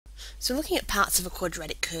So looking at parts of a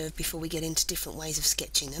quadratic curve before we get into different ways of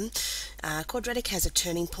sketching them. Quadratic has a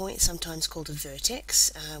turning point, sometimes called a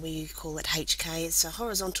vertex. We call it HK. It's a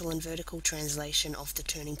horizontal and vertical translation of the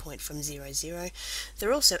turning point from 0, 0. There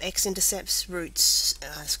are also x-intercepts, roots,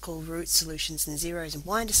 called roots, solutions, and zeros, and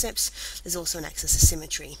y-intercepts. There's also an axis of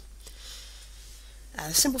symmetry.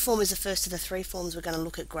 The simple form is the first of the three forms we're going to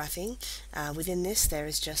look at graphing. Within this there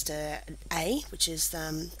is just a, which is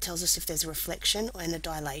tells us if there's a reflection and a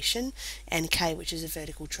dilation, and K, which is a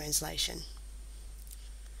vertical translation.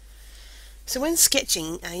 So when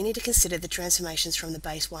sketching, you need to consider the transformations from the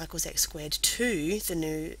base y equals x squared to the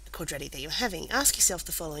new quadratic that you're having. Ask yourself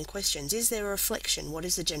the following questions. Is there a reflection? What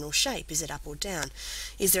is the general shape? Is it up or down?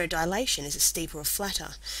 Is there a dilation? Is it steeper or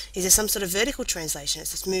flatter? Is there some sort of vertical translation?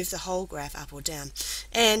 It's just move the whole graph up or down.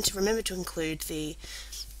 And remember to include the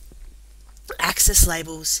axis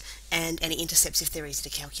labels and any intercepts if they're easy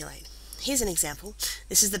to calculate. Here's an example.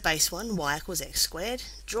 This is the base one, y equals x squared.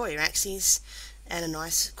 Draw your axes and a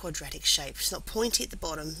nice quadratic shape. It's not pointy at the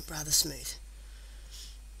bottom, rather smooth.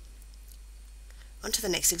 On to the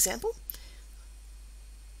next example.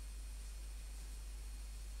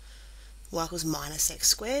 Y equals minus x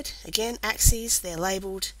squared. Again, axes, they're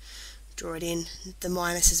labelled. Draw it in. The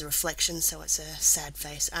minus is a reflection, so it's a sad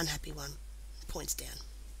face, unhappy one. Points down.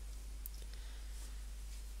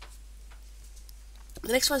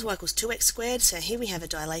 The next one is y equals 2x squared, so here we have a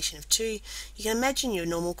dilation of 2. You can imagine your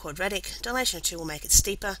normal quadratic. Dilation of 2 will make it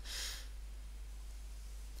steeper.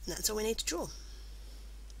 And that's all we need to draw.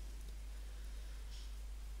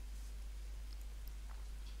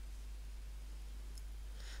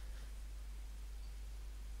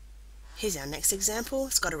 Here's our next example.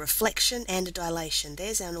 It's got a reflection and a dilation.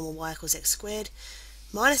 There's our normal y equals x squared.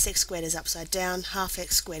 Minus x squared is upside down, half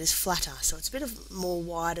x squared is flatter, so it's a bit of more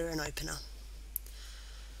wider and opener.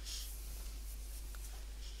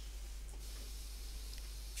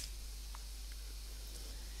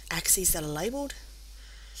 Axes that are labelled.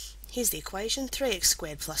 Here's the equation, 3x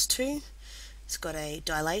squared plus 2. It's got a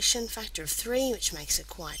dilation factor of 3, which makes it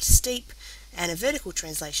quite steep, and a vertical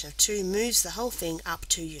translation of 2 moves the whole thing up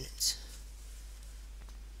 2 units.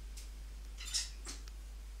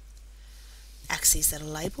 Axes that are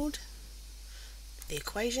labelled. The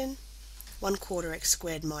equation, 1/4 x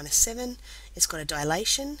squared minus 7. It's got a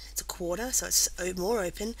dilation, it's a quarter, so it's more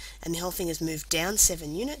open, and the whole thing is moved down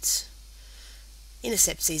 7 units.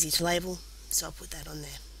 Intercept's easy to label, so I'll put that on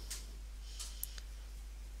there.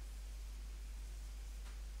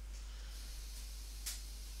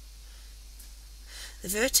 The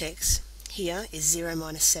vertex here is 0,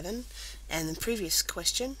 minus 7, and the previous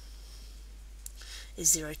question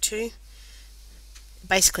is 0, 2.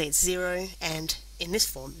 Basically it's 0, and in this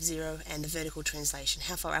form, 0 and the vertical translation.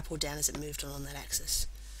 How far up or down has it moved on that axis?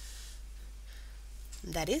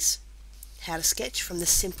 And that is how to sketch from the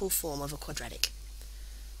simple form of a quadratic.